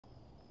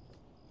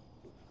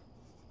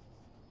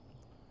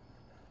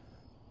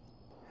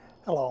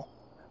Hello,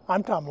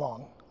 I'm Tom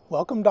Long.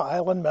 Welcome to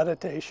Island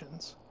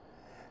Meditations.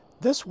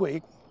 This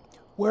week,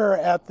 we're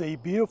at the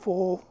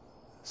beautiful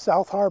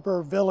South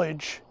Harbour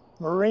Village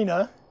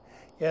Marina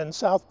in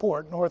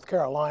Southport, North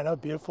Carolina, a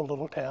beautiful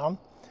little town.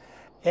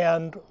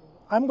 And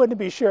I'm going to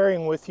be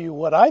sharing with you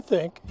what I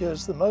think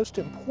is the most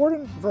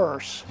important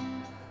verse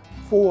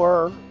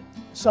for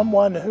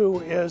someone who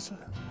is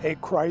a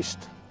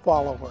Christ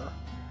follower.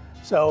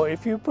 So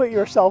if you put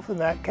yourself in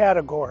that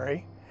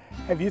category,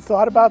 have you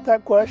thought about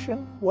that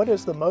question? What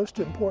is the most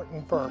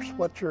important verse?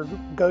 What's your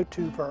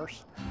go-to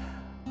verse?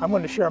 I'm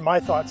going to share my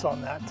thoughts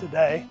on that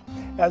today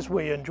as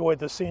we enjoy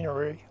the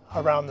scenery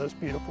around this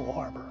beautiful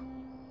harbor.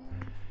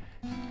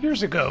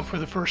 Years ago, for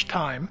the first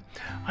time,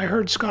 I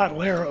heard Scott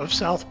Lair of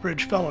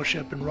Southbridge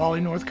Fellowship in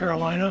Raleigh, North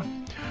Carolina,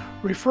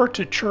 refer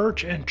to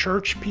church and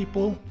church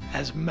people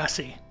as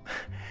messy.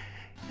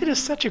 It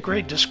is such a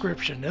great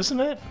description, isn't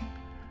it?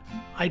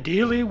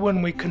 Ideally,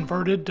 when we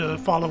converted to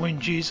following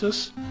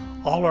Jesus,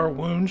 all our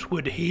wounds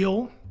would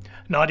heal,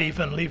 not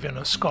even leaving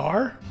a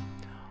scar.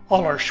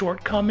 All our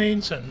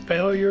shortcomings and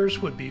failures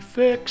would be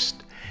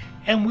fixed,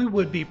 and we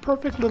would be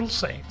perfect little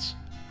saints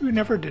who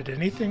never did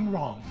anything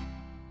wrong.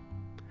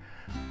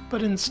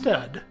 But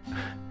instead,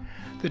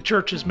 the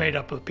church is made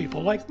up of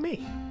people like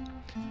me,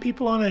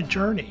 people on a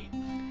journey.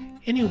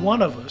 Any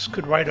one of us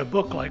could write a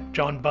book like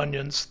John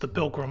Bunyan's The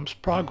Pilgrim's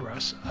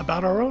Progress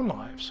about our own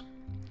lives.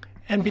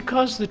 And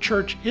because the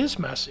church is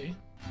messy,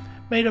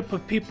 made up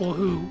of people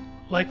who,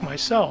 like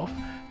myself,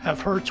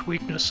 have hurts,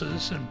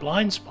 weaknesses, and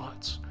blind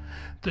spots,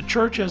 the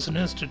church as an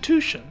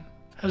institution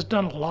has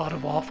done a lot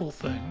of awful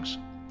things.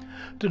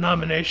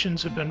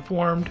 Denominations have been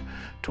formed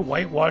to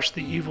whitewash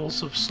the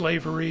evils of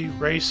slavery,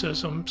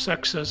 racism,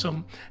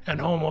 sexism, and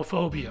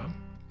homophobia.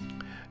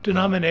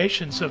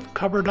 Denominations have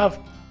covered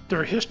up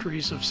their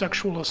histories of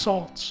sexual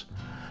assaults,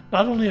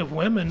 not only of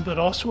women, but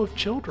also of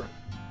children.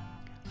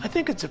 I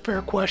think it's a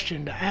fair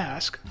question to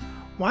ask,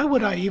 why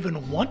would I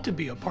even want to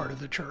be a part of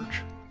the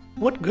church?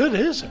 What good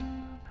is it?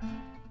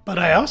 But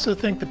I also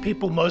think the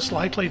people most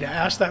likely to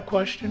ask that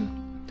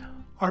question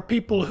are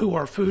people who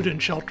are food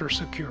and shelter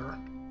secure,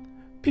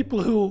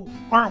 people who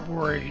aren't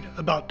worried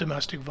about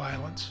domestic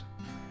violence,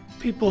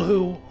 people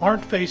who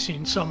aren't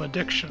facing some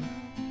addiction,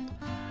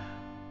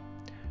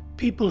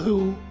 people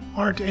who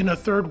aren't in a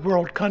third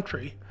world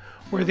country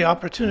where the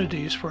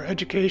opportunities for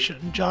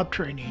education, job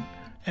training,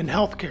 and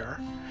health care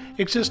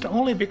exist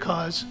only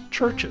because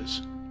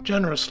churches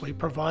generously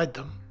provide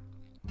them.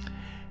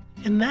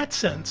 In that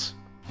sense,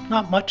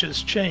 not much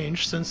has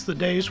changed since the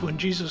days when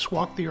Jesus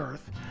walked the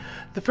earth.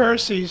 The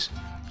Pharisees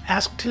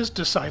asked his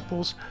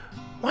disciples,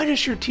 "Why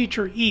does your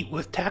teacher eat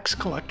with tax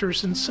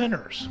collectors and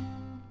sinners?"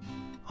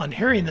 On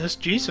hearing this,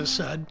 Jesus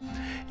said,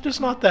 "It is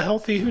not the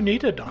healthy who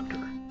need a doctor,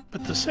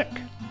 but the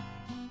sick."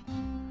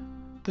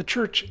 The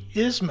church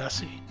is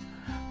messy,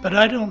 but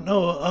I don't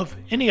know of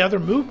any other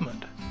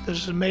movement that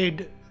has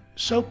made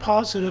so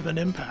positive an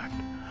impact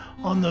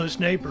on those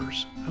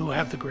neighbors who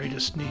have the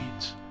greatest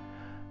needs.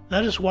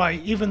 That is why,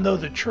 even though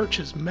the church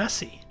is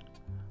messy,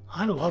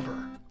 I love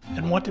her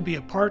and want to be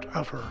a part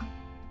of her.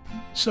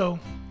 So,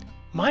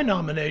 my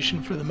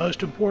nomination for the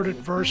most important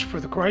verse for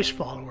the Christ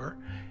follower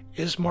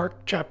is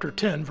Mark chapter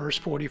 10, verse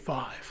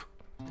 45.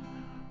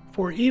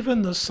 "For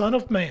even the Son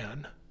of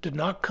Man did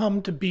not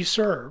come to be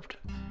served,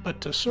 but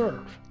to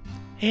serve,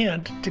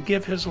 and to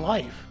give his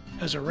life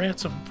as a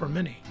ransom for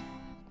many."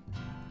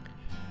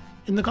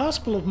 In the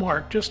Gospel of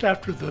Mark, just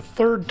after the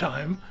third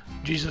time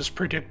Jesus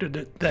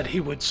predicted that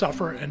he would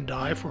suffer and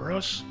die for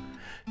us,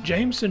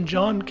 James and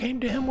John came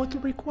to him with a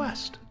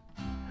request.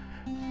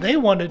 They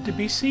wanted to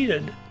be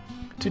seated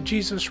to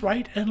Jesus'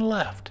 right and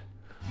left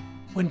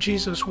when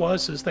Jesus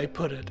was, as they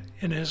put it,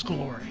 in his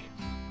glory.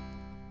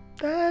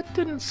 That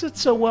didn't sit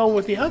so well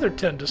with the other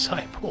 10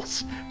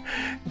 disciples.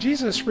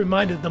 Jesus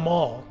reminded them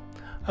all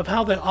of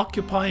how the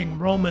occupying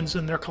Romans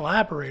and their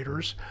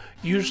collaborators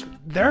used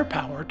their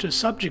power to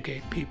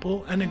subjugate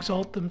people and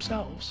exalt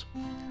themselves.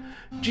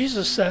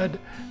 Jesus said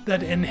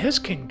that in his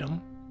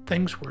kingdom,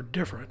 things were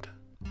different.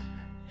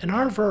 And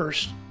our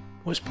verse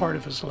was part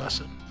of his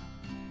lesson.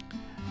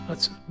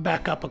 Let's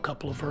back up a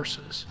couple of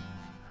verses.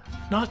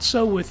 "Not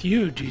so with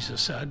you,"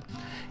 Jesus said.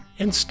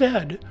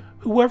 "Instead,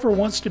 whoever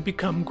wants to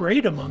become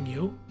great among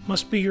you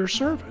must be your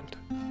servant.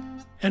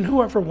 And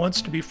whoever wants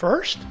to be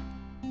first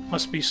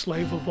must be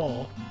slave of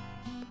all.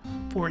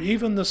 For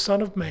even the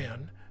Son of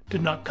Man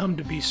did not come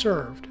to be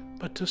served,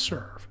 but to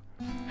serve,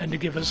 and to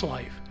give his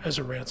life as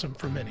a ransom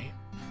for many."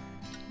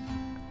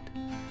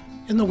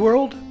 In the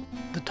world,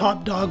 the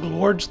top dog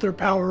lords their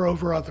power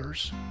over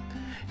others.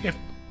 If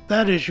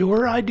that is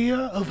your idea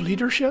of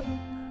leadership,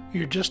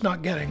 you're just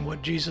not getting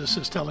what Jesus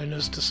is telling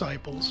his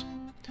disciples.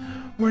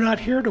 We're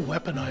not here to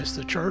weaponize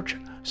the church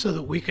so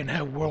that we can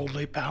have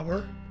worldly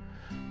power.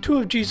 2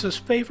 of Jesus'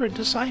 favorite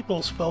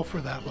disciples fell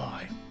for that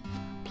lie.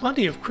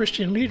 Plenty of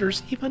Christian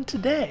leaders, even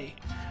today,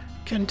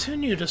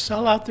 continue to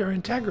sell out their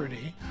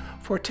integrity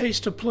for a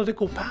taste of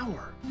political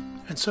power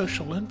and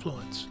social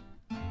influence.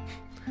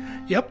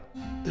 Yep,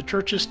 the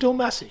church is still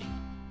messy,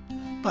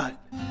 but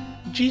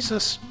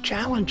Jesus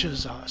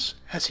challenges us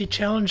as he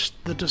challenged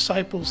the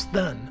disciples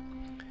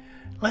then.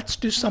 Let's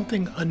do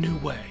something a new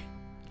way.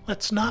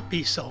 Let's not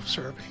be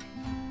self-serving.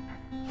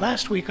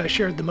 Last week I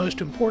shared the most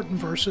important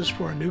verses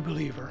for a new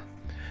believer.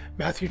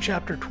 Matthew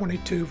chapter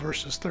 22,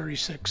 verses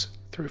 36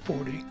 through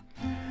 40.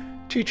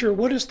 Teacher,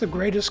 what is the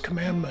greatest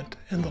commandment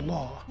in the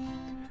law?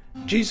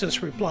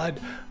 Jesus replied,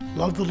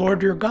 love the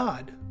Lord your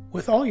God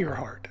with all your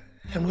heart,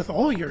 and with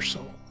all your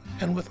soul,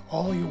 and with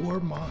all your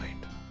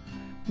mind.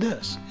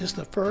 This is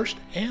the first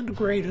and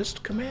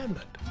greatest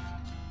commandment.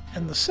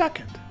 And the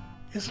second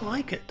is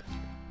like it.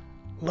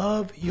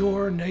 Love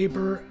your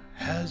neighbor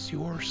as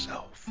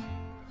yourself.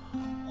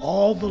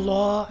 All the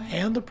law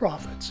and the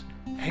prophets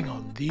hang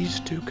on these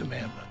two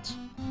commandments.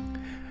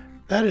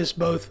 That is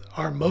both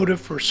our motive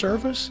for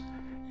service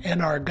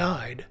and our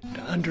guide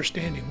to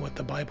understanding what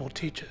the Bible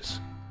teaches.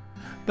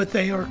 But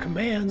they are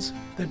commands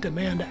that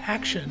demand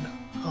action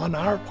on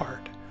our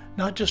part,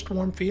 not just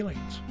warm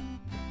feelings.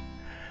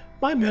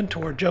 My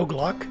mentor, Joe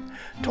Gluck,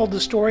 told the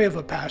story of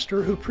a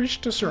pastor who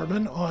preached a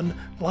sermon on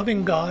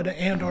loving God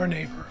and our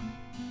neighbor.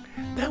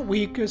 That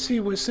week, as he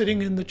was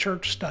sitting in the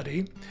church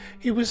study,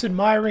 he was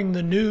admiring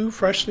the new,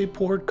 freshly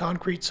poured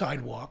concrete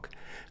sidewalk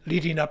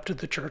leading up to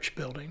the church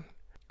building.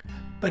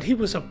 But he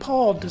was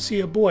appalled to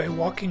see a boy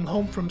walking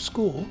home from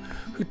school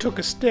who took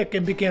a stick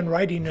and began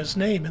writing his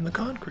name in the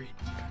concrete.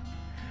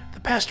 The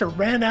pastor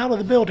ran out of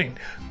the building,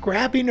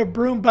 grabbing a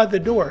broom by the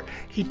door.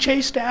 He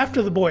chased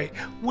after the boy,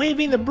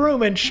 waving the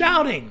broom and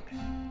shouting.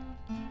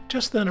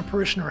 Just then a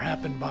parishioner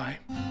happened by.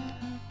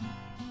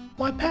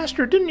 Why,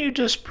 Pastor, didn't you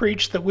just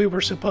preach that we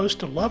were supposed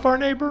to love our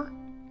neighbor?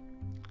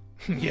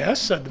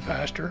 Yes, said the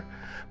pastor,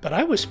 but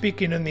I was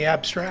speaking in the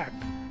abstract,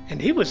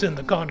 and he was in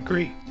the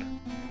concrete.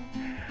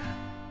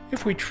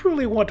 If we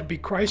truly want to be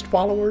Christ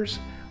followers,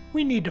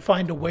 we need to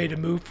find a way to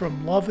move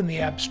from love in the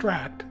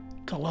abstract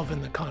to love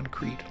in the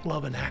concrete,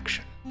 love in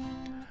action.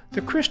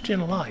 The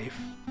Christian life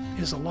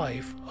is a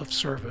life of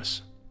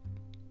service.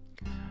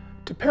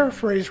 To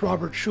paraphrase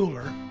Robert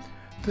Schuller,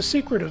 the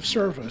secret of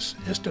service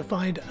is to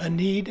find a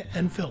need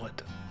and fill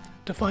it,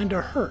 to find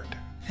a hurt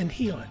and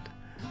heal it,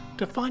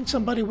 to find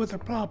somebody with a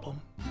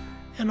problem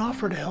and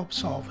offer to help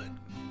solve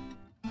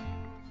it.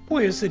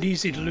 Boy, is it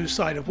easy to lose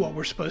sight of what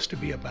we're supposed to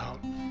be about.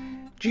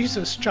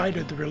 Jesus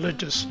chided the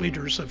religious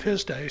leaders of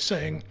his day,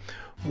 saying,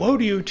 woe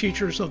to you,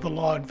 teachers of the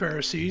law and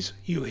Pharisees,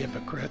 you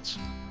hypocrites!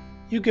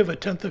 You give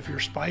 1/10 of your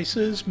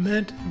spices,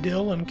 mint,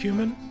 dill, and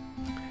cumin,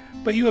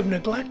 but you have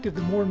neglected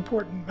the more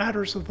important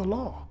matters of the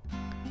law,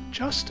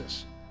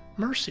 justice,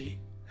 mercy,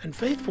 and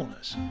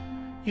faithfulness.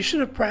 You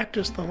should have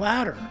practiced the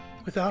latter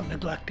without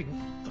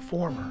neglecting the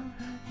former.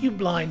 You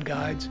blind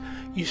guides,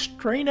 you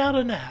strain out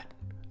a gnat,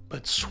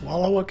 but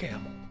swallow a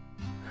camel.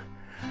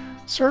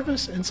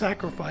 Service and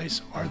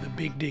sacrifice are the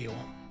big deal,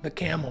 the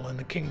camel in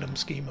the kingdom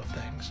scheme of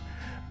things,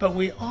 but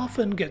we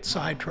often get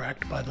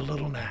sidetracked by the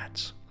little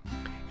gnats.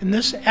 In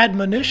this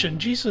admonition,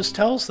 Jesus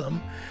tells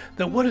them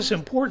that what is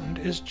important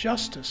is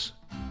justice,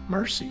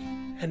 mercy,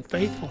 and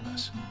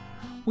faithfulness.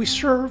 We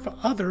serve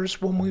others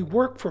when we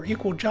work for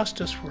equal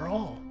justice for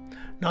all,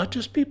 not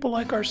just people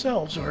like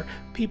ourselves or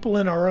people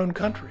in our own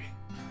country.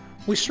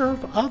 We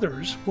serve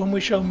others when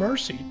we show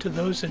mercy to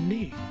those in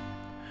need.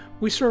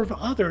 We serve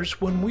others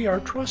when we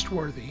are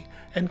trustworthy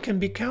and can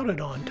be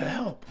counted on to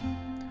help.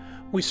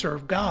 We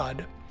serve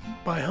God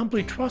by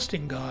humbly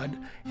trusting God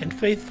and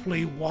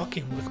faithfully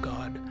walking with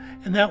God.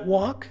 And that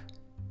walk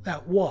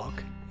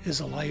is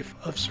a life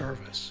of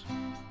service.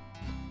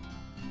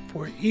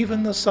 For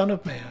even the Son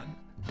of Man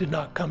did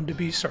not come to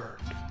be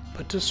served,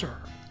 but to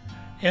serve,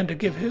 and to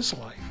give his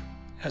life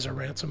as a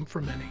ransom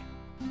for many.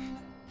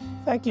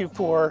 Thank you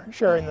for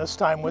sharing this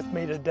time with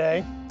me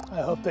today.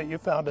 I hope that you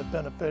found it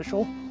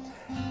beneficial.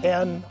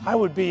 And I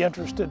would be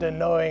interested in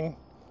knowing,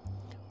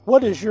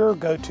 what is your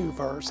go-to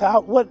verse?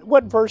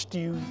 What verse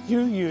do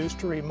you use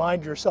to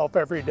remind yourself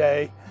every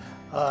day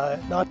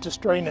not to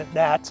strain at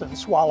gnats and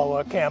swallow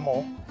a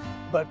camel,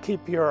 but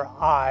keep your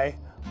eye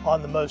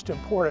on the most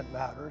important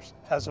matters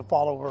as a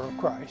follower of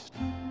Christ?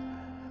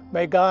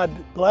 May God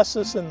bless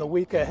us in the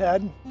week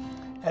ahead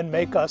and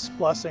make us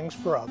blessings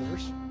for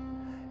others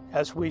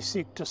as we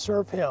seek to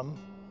serve Him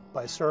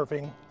by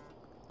serving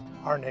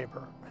our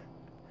neighbor.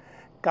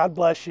 God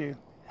bless you.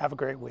 Have a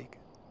great week.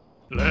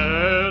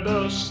 Let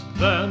us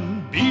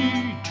then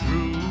be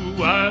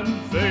true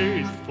and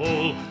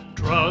faithful,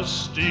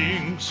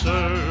 trusting,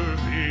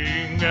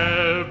 serving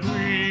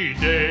every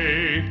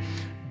day.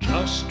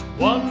 Just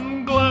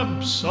one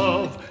glimpse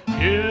of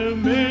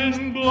Him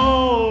in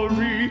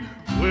glory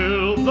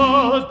will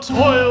the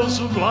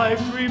toils of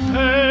life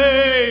repay.